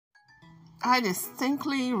I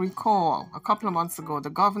distinctly recall a couple of months ago, the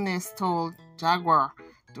governess told Jaguar,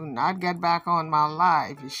 do not get back on my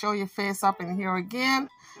live. You show your face up in here again,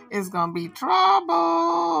 it's going to be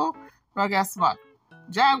trouble. Well, guess what?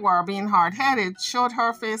 Jaguar, being hard-headed, showed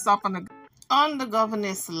her face up on the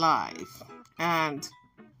governess live. And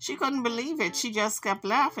she couldn't believe it. She just kept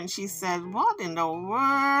laughing. She said, what in the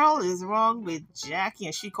world is wrong with Jackie?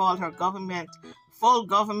 And she called her full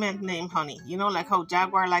government name, honey. You know, like how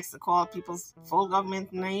Jaguar likes to call people's full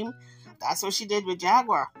government name? That's what she did with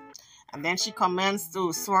Jaguar. And then she commenced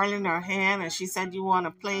to swirling her hand, and she said, you want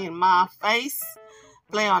to play in my face?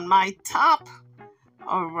 Play on my top?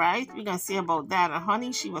 All right, we're going to see about that. And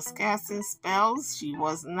honey, she was casting spells. She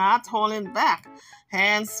was not holding back.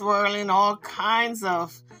 Hands swirling, all kinds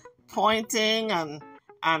of pointing and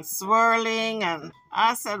swirling. And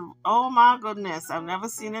I said, oh my goodness, I've never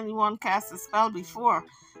seen anyone cast a spell before.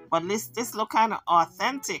 But this looked kind of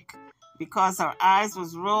authentic because her eyes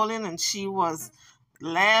was rolling and she was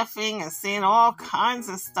laughing and saying all kinds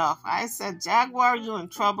of stuff. I said, Jaguar, you in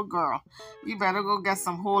trouble, girl. You better go get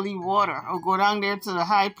some holy water or go down there to the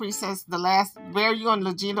high priestess where you on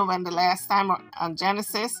Legino when the last time on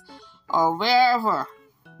Genesis or wherever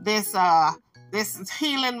this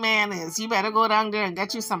healing man is. You better go down there and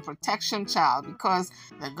get you some protection, child, because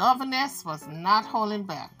the governess was not holding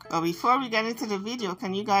back. But before we get into the video,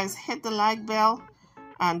 can you guys hit the like bell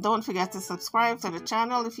and don't forget to subscribe to the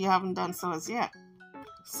channel if you haven't done so as yet.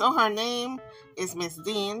 So her name is Miss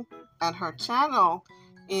Dean, and her channel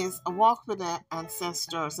is A Walk with the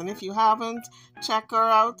Ancestors. And if you haven't checked her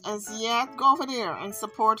out as yet, go over there and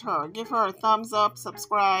support her. Give her a thumbs up,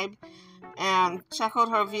 subscribe, and check out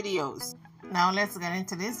her videos. Now let's get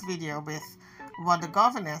into this video with what the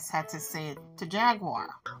governess had to say to Jaguar.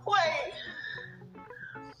 Wait.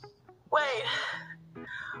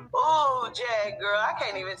 Oh, Jag, girl, I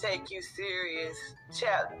can't even take you serious.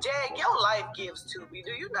 Jag, your life gives to me.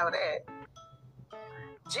 Do you know that?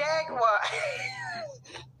 Jaguar.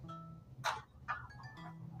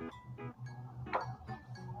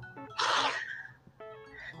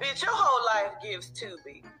 Bitch, your whole life gives to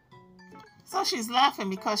me. So she's laughing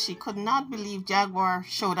because she could not believe Jaguar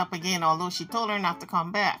showed up again, although she told her not to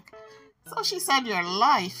come back. So she said, your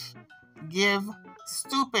life give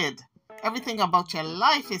stupid. Everything about your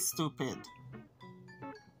life is stupid.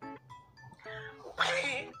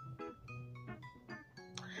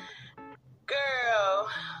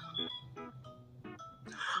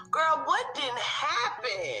 Girl, what didn't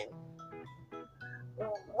happen?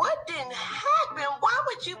 What didn't happen? Why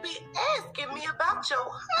would you be asking me about your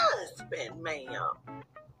husband, ma'am?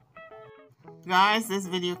 Guys, this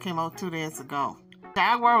video came out 2 days ago.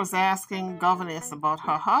 Jaguar was asking Governess about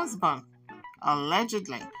her husband,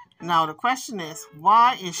 allegedly. Now the question is,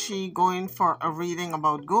 why is she going for a reading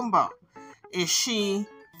about Goomba? Is she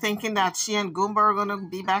thinking that she and Goomba are going to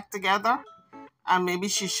be back together? And maybe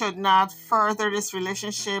she should not further this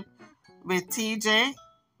relationship with TJ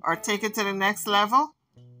or take it to the next level?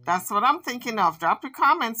 That's what I'm thinking of. Drop your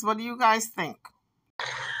comments. What do you guys think?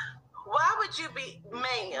 Why would you be,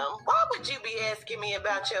 ma'am, why would you be asking me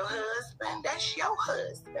about your husband? That's your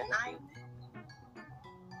husband, ain't it?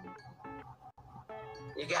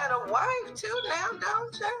 You got a wife too now,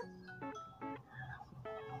 don't you?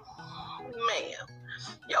 Ma'am,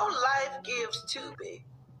 your life gives to me.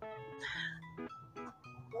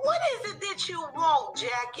 What is it that you want,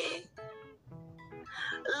 Jackie?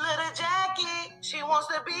 Little Jackie, she wants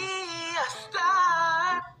to be a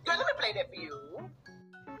star. Girl, let me play that for you.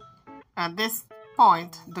 At this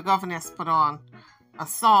point, the governess put on a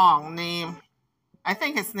song named, I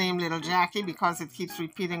think it's named Little Jackie because it keeps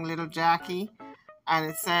repeating Little Jackie. And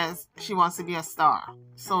it says she wants to be a star.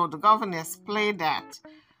 So the governess played that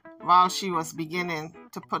while she was beginning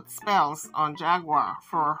to put spells on Jaguar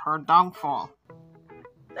for her downfall.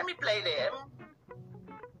 Let me play that.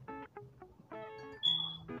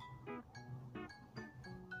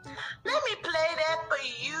 Let me play that for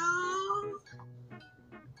you.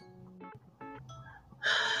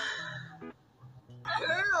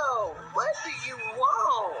 Girl, what do you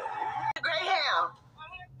want? Greyhound.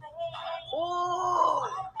 Ooh.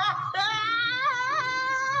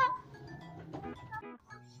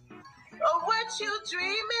 Oh, what you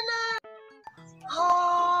dreaming of? Oh.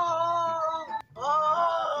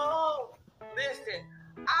 Listen,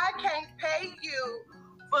 I can't pay you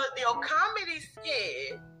for your comedy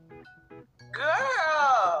skit.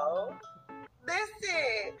 Girl,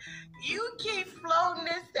 listen, you keep floating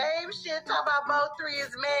this same shit talking about Bo 3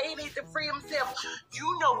 is mad, he needs to free himself.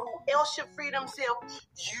 You know who else should free themselves?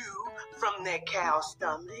 You from that cow's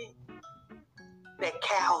stomach, that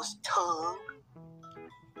cow's tongue.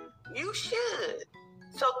 You You should.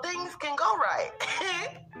 So things can go right.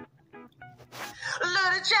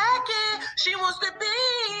 Little Jackie, she wants to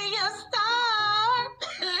be a star.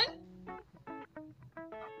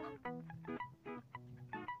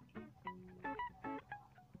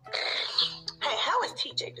 Hey, how is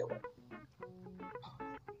TJ doing?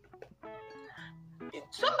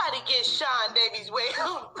 Somebody get Sean Davies' way.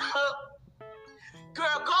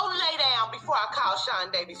 Girl, go lay down before I call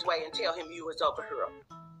Sean Davies' way and tell him you was over here.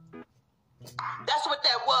 That's what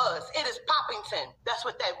that was. It is Poppington. That's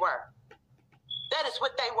what they were. That is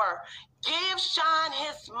what they were. Give Sean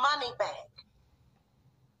his money back.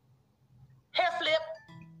 Hair flip.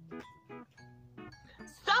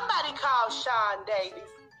 Somebody call Sean Davies'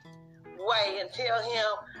 way and tell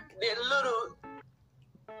him that little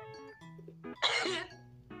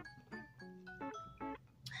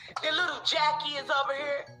the little Jackie is over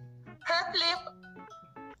here. Her flip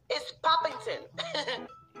is Poppington.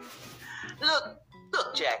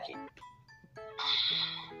 Look, Jackie.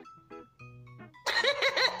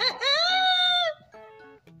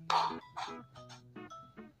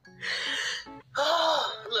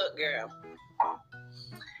 Oh, look, girl.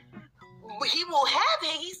 He will have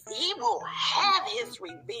his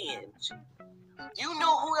revenge. You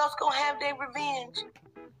know who else gonna have their revenge?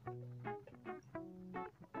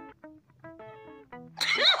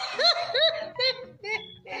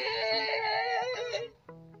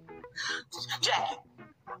 Jackie.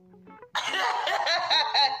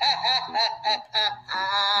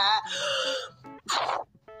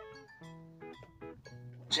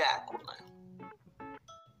 Jaguar.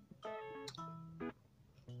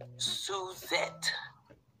 Suzette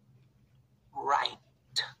Wright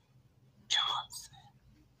Johnson.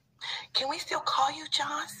 Can we still call you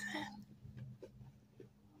Johnson?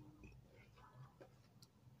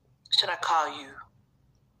 Should I call you?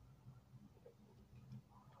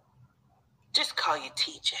 Just call you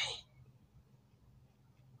TJ.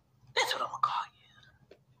 That's what I'm gonna call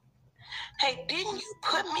you. Hey, didn't you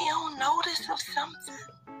put me on notice of something?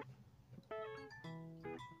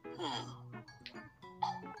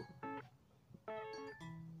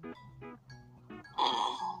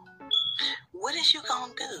 What is you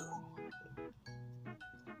gonna do?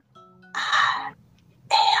 I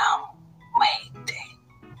am waiting.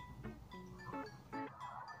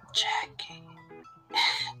 Jackie.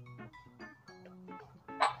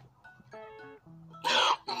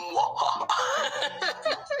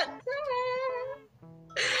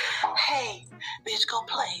 Hey, bitch, go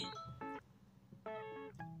play.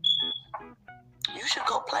 You should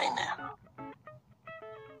go play now.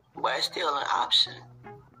 But it's still an option.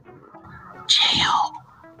 Jail.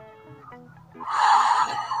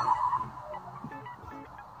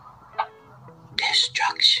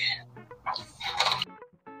 Destruction.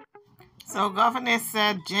 So Governess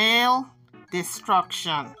said jail,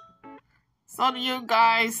 destruction. So do you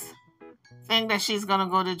guys think that she's going to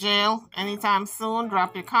go to jail anytime soon?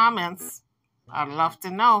 Drop your comments. I'd love to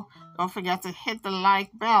know. Don't forget to hit the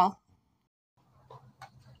like bell.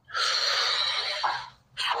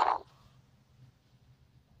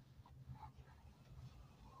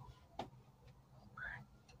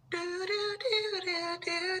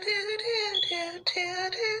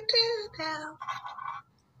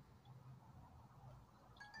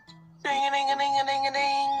 Ding a ding a ding a ding a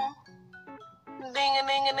ding. Ding a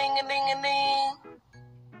ding a ding a ding a ding.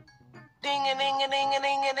 Ding a ding a ding a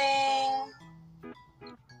ding a ding.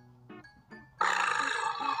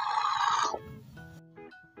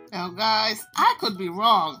 Now guys, I could be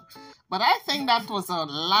wrong, but I think that was a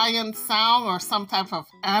lion sound or some type of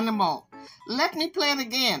animal. Let me play it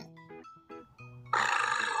again.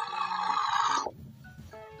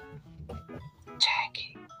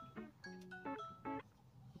 Jackie.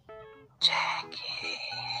 Jackie.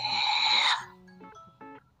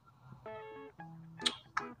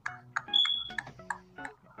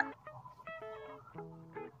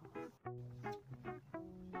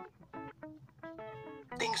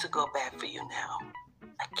 Things will go bad for you now.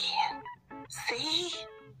 Again. See?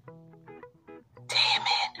 Damn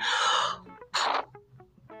it.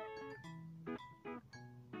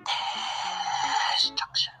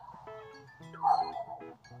 Destruction.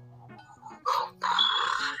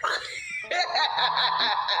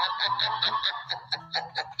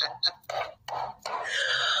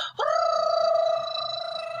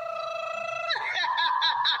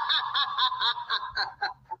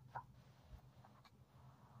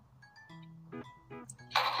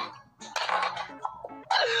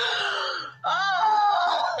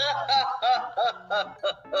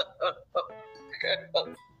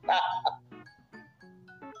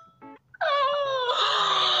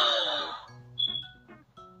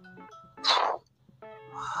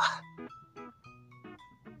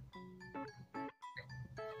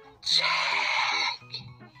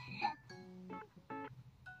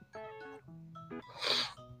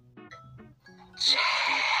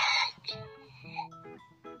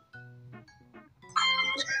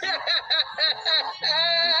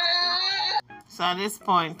 So at this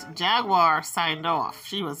point, Jaguar signed off.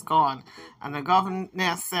 She was gone. And the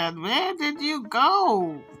governess said, "Where did you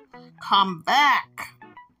go? Come back."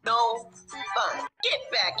 No fun. Get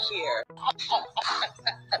back here.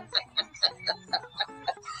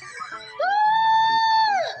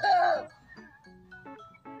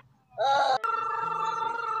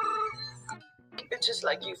 Bitches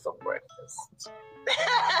like you for breakfast.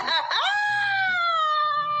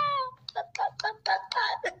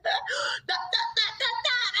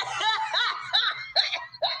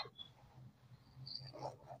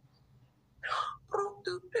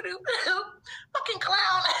 Fucking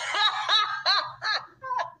clown.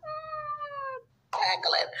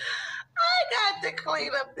 Tackling. I got to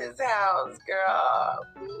clean up this house, girl.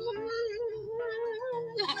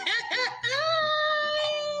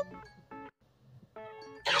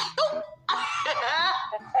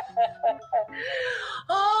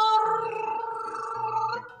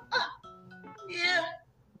 Yeah.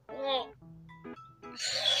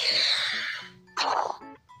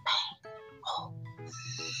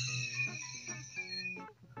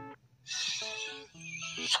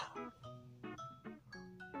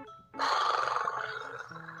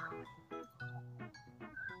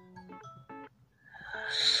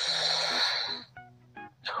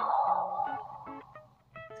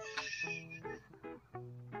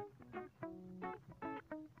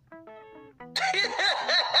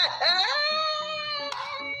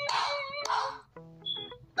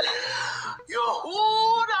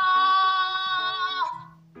 Yehuda!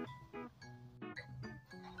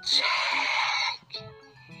 Jack.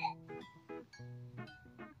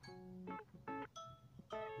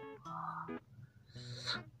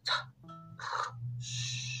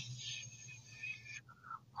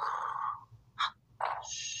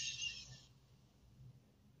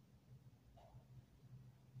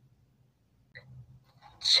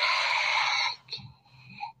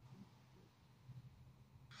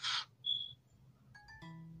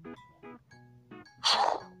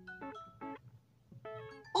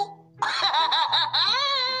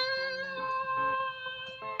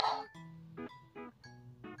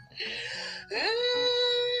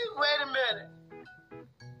 Wait a minute.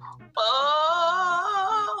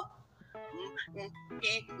 Oh,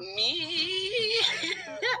 me.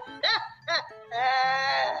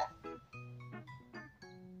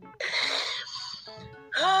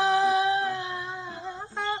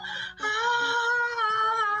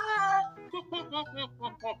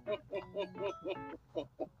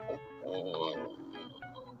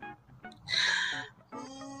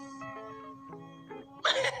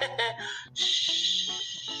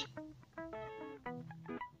 Shh.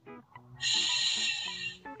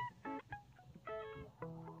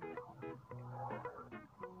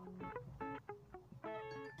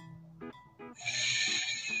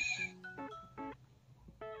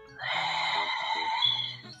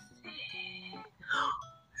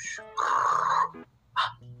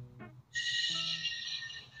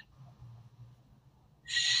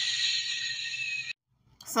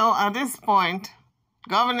 So at this point,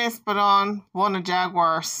 Governess put on one of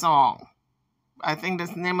Jaguar's song. I think the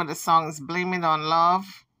name of the song is Blame It on Love.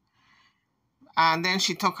 And then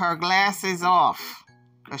she took her glasses off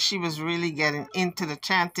because she was really getting into the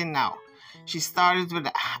chanting now. She started with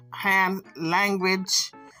the hand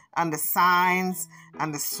language and the signs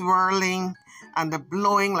and the swirling and the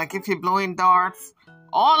blowing, like if you're blowing darts.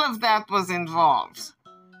 All of that was involved.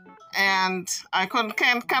 And I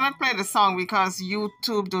cannot play the song because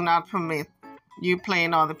YouTube do not permit you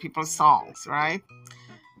playing other people's songs, right?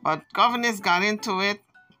 But Governess got into it,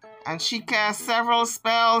 and she cast several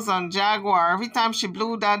spells on Jaguar. Every time she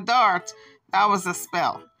blew that dart, that was a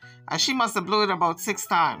spell. And she must have blew it about 6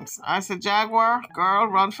 times. I said, Jaguar, girl,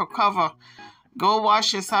 run for cover. Go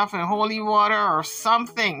wash yourself in holy water or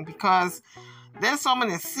something, because this woman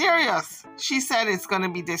is serious. She said it's going to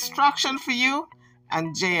be destruction for you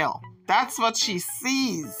and jail. That's what she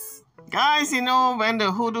sees. Guys, you know, when the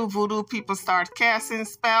hoodoo voodoo people start casting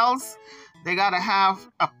spells, they got to have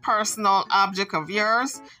a personal object of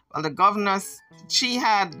yours. Well, the governess, she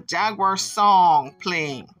had Jaguar's song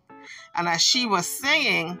playing. And as she was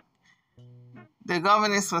singing, the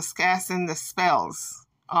governess was casting the spells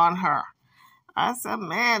on her. I said,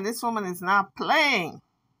 man, this woman is not playing.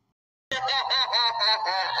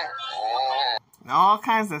 And all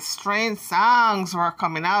kinds of strange songs were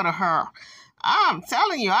coming out of her. I'm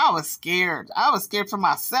telling you, I was scared. I was scared for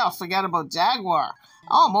myself. Forget about Jaguar. I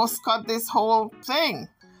almost cut this whole thing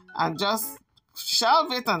and just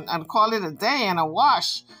shelve it and call it a day and a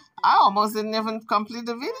wash. I almost didn't even complete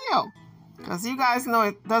the video. Because you guys know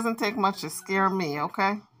it doesn't take much to scare me,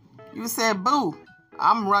 okay? You say boo,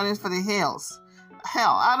 I'm running for the hills.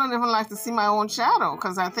 Hell, I don't even like to see my own shadow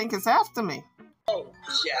because I think it's after me. Oh,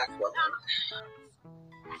 Jaguar.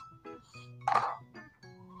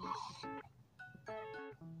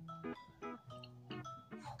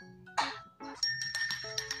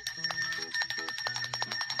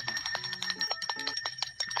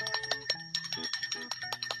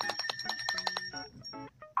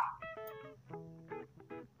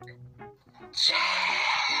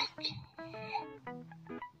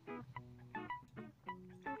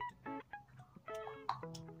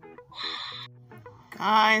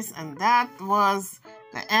 Guys, and that was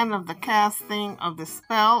the end of the casting of the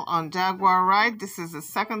spell on Jaguar, right? This is the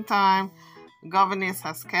second time Governess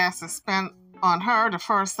has cast a spell on her. The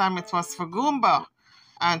first time it was for Goomba.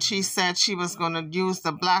 And she said she was going to use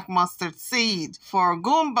the black mustard seed for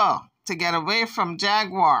Goomba to get away from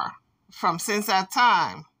Jaguar. Since that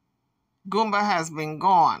time, Goomba has been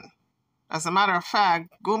gone. As a matter of fact,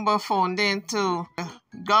 Goomba phoned in to the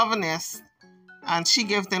Governess and she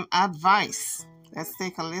gave them advice. Let's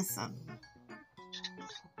take a listen.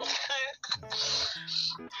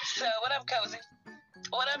 So, what up, Cozy?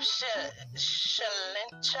 What up, Shalentia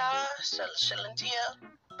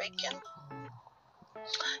Bacon?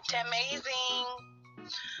 Amazing.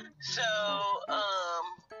 So,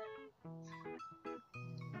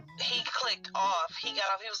 he clicked off. He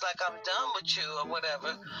got off. He was like, I'm done with you or whatever.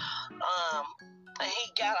 And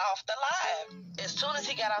he got off the live. As soon as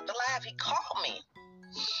he got off the live, he called me.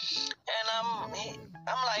 And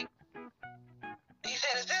I'm like, he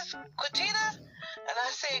said, is this Quatita? And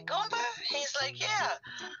I said, Goomba? He's like, yeah.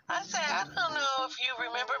 I said, I don't know if you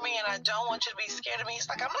remember me and I don't want you to be scared of me. He's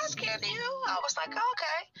like, I'm not scared of you. I was like,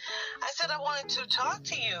 okay. I said, I wanted to talk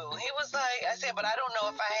to you. He was like, I said, but I don't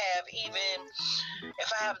know if I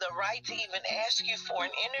have the right to even ask you for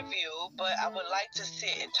an interview, but I would like to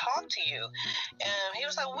sit and talk to you. And he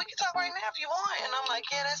was like, well, we can talk right now if you want. And I'm like,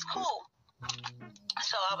 yeah, that's cool.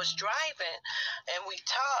 So I was driving and we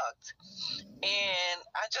talked and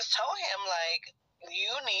I just told him, like, you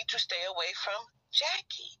need to stay away from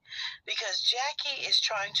Jackie because Jackie is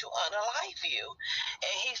trying to unalive you.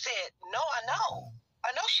 And he said, no,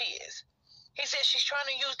 I know she is. He said, she's trying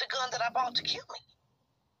to use the gun that I bought to kill me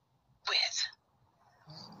with.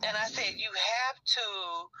 And I said, you have to,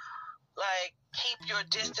 like, keep your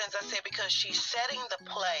distance. I said, because she's setting the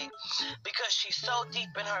play, because she's so deep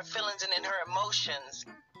in her feelings and in her emotions.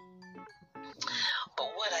 But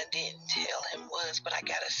what I didn't tell him was, but I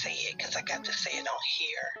gotta say it, because I got to say it on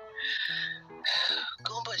here.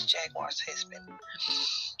 Goomba's Jaguar's husband.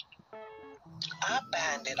 I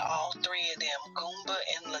banded all three of them, Goomba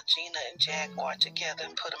and Legina and Jaguar, together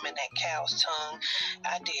and put them in that cow's tongue.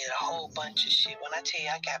 I did a whole bunch of shit. When I tell you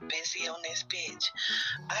I got busy on this bitch,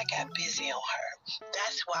 I got busy on her.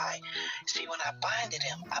 That's why, see, when I binded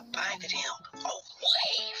him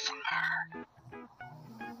away from her.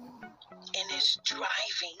 And it's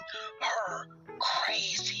driving her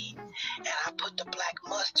crazy. And I put the black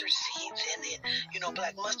mustard seeds in it. You know,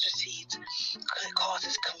 black mustard seeds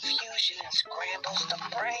causes confusion and scrambles the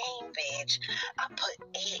brain, bitch. I put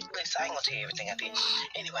egg. Listen, I ain't gonna tell you everything I did.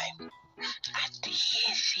 Anyway, I did,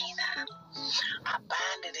 Sheena. I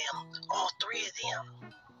banded him, all three of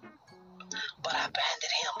them. But I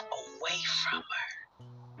banded him away from her.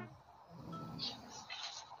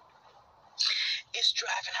 It's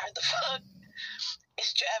driving her the fuck.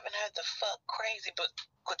 It's driving her the fuck crazy. But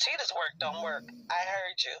Quatita's work don't work. I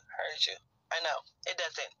heard you. I know. It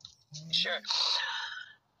doesn't. Sure.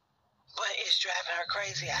 But it's driving her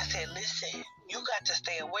crazy. I said, listen, you got to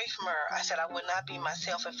stay away from her. I said, I would not be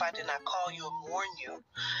myself if I did not call you and warn you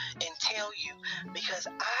and tell you. Because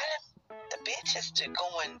the bitch is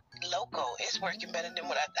going loco. It's working better than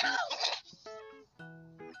what I thought.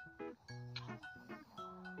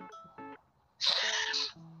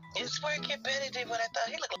 It's working better than what I thought.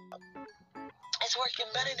 He looked like, it's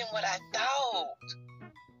working better than what I thought.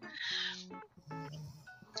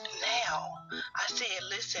 Now, I said,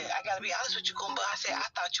 listen, I gotta be honest with you, Goomba. I said, I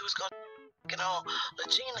thought you was gonna get on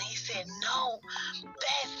Legina. He said, no,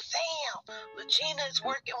 that's Sam. Legina is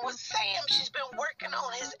working with Sam. She's been working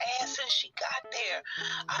on his ass since she got there.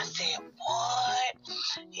 I said, what?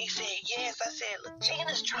 He said, yes. I said,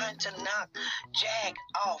 Legina's trying to knock Jag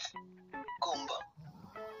off Goomba.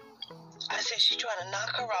 I said, she's trying to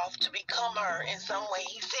knock her off to become her in some way.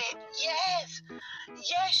 He said, yes.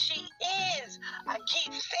 Yes, she is. I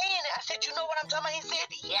keep saying it. I said, you know what I'm talking about? He said,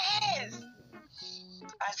 yes.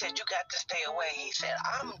 I said, you got to stay away. He said,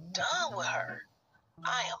 I'm done with her.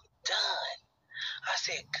 I am done. I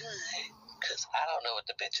said, good. Because I don't know what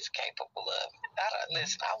the bitch is capable of.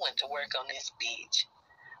 Listen, I went to work on this bitch.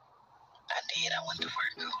 I did. I went to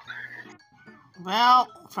work on her. Well,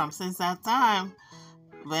 from since that time,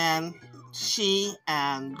 when she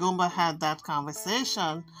and Goomba had that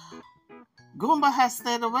conversation, Goomba has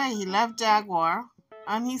stayed away. He left Jaguar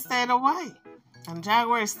and he stayed away. And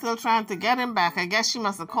Jaguar is still trying to get him back. I guess she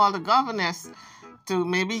must have called the governess to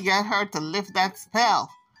maybe get her to lift that spell.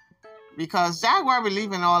 Because Jaguar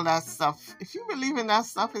believe in all that stuff. If you believe in that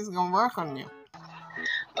stuff, it's going to work on you.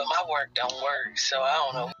 But my work don't work, so I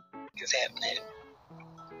don't know what's happening.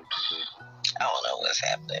 I don't know what's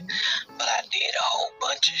happening. But I did a whole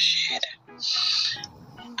bunch of shit.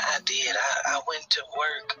 I did. I went to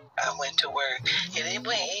work. And it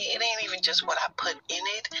ain't even just what I put in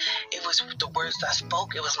it. It was the words I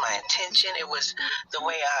spoke. It was my intention. It was the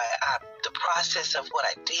way the process of what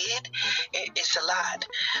I did. It's a lot.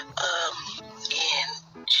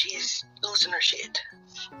 And she's losing her shit.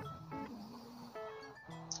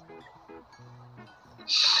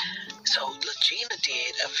 So LaGina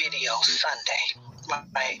did a video Sunday.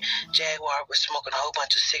 Right, Jaguar was smoking a whole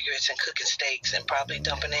bunch of cigarettes and cooking steaks and probably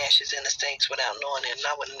dumping ashes in the steaks without knowing it. And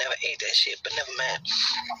I would have never ate that shit, but never mind.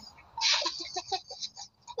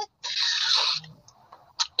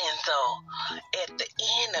 And so, at the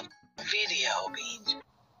end of the video,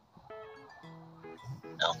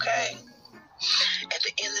 okay, at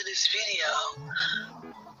the end of this video,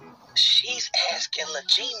 she's asking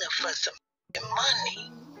LaGina for some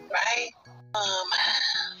money, right?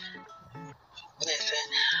 Listen,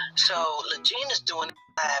 so LaGina's doing it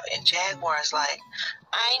live, and Jaguar's like,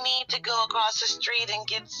 I need to go across the street and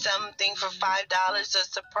get something for $5 a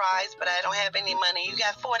surprise, but I don't have any money. You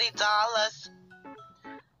got $40?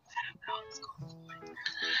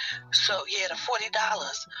 So, yeah, the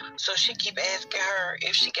 $40. So she keep asking her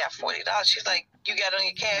if she got $40. She's like, you got it on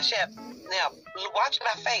your Cash App? Now, watch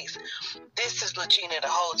my face. This is LaGina the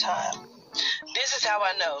whole time. This is how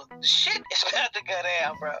I know shit is about to go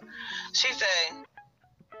down, bro. She say,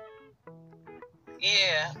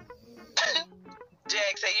 yeah.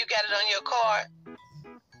 Jack say, you got it on your card?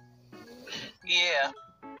 Yeah.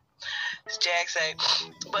 Jack say,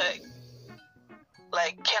 but,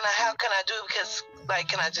 like, how can I do it? Because, like,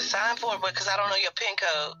 can I just sign for it? Because I don't know your PIN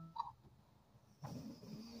code.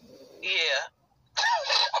 Yeah.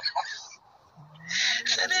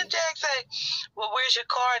 So then Jack say, well, where's your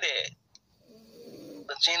card at?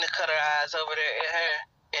 LaGina cut her eyes over there at her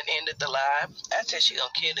and ended the live. I said she gonna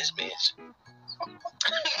kill this bitch.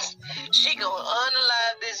 She gonna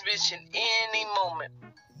unalive this bitch in any moment.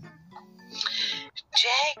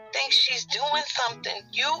 Jack thinks she's doing something.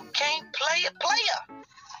 You can't play a player.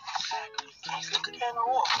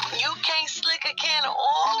 You can't slick a can of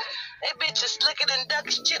oil? That bitch is slicker than duck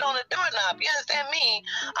shit on a doorknob. You understand me?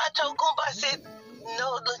 I told Goomba, I said,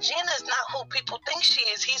 no, LaGina is not who people think she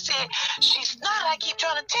is. He said, she's not. I keep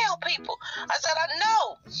trying to tell people. I said, I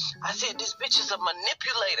know. I said, this bitch is a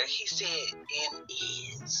manipulator. He said, and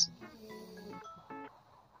is.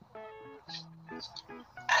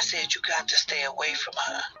 I said, you got to stay away from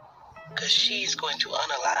her, because she's going to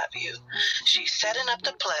unalive you. She's setting up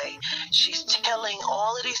the play. She's telling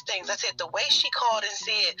all of these things. I said, the way she called and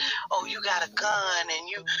said, oh, you got a gun, and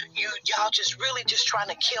y'all just really just trying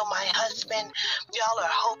to kill my husband. Y'all are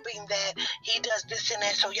hoping that he does this and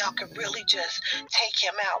that so y'all can really just take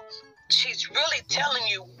him out. She's really telling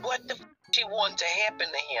you what the she wants to happen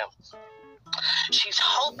to him. She's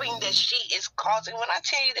hoping that she is causing. When I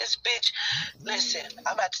tell you this bitch, listen,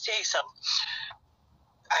 I'm about to tell you something.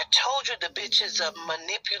 I told you the bitch is a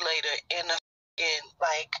manipulator and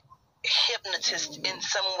like hypnotist in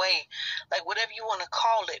some way, like whatever you want to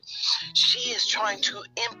call it. She is trying to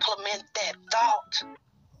implement that thought.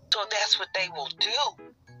 So that's what they will do.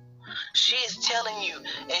 She is telling you,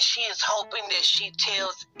 and she is hoping that she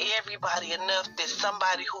tells everybody enough that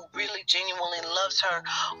somebody who really genuinely loves her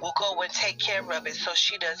will go and take care of it so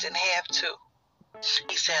she doesn't have to.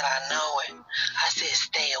 He said, I know it. I said,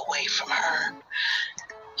 stay away from her.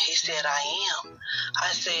 He said, I am.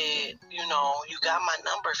 I said, you know, you got my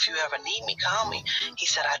number. If you ever need me, call me. He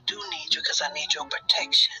said, I do need you because I need your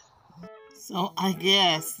protection. So I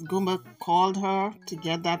guess Goomba called her to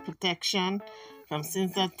get that protection. From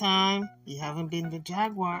since that time, he haven't been the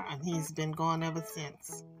Jaguar, and he's been gone ever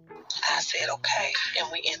since. I said, okay, and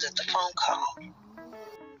we ended the phone call.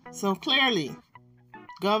 So clearly,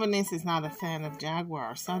 Governess is not a fan of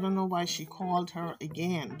Jaguar, so I don't know why she called her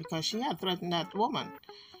again, because she had threatened that woman.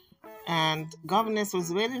 And Governess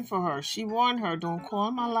was waiting for her. She warned her, don't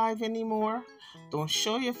call my live anymore. Don't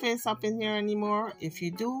show your face up in here anymore. If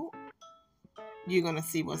you do, you're going to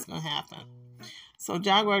see what's going to happen. So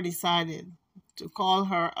Jaguar decided to call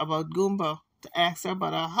her about Goomba to ask her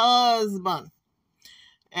about her husband.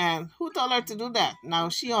 And who told her to do that? Now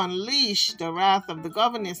she unleashed the wrath of the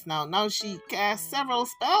governess now. Now she cast several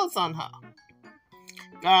spells on her.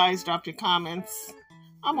 Guys, drop your comments.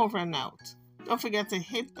 I'm over and out. Don't forget to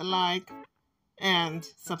hit the like and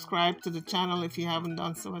subscribe to the channel if you haven't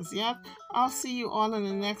done so as yet. I'll see you all in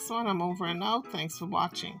the next one. I'm over and out. Thanks for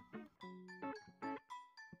watching.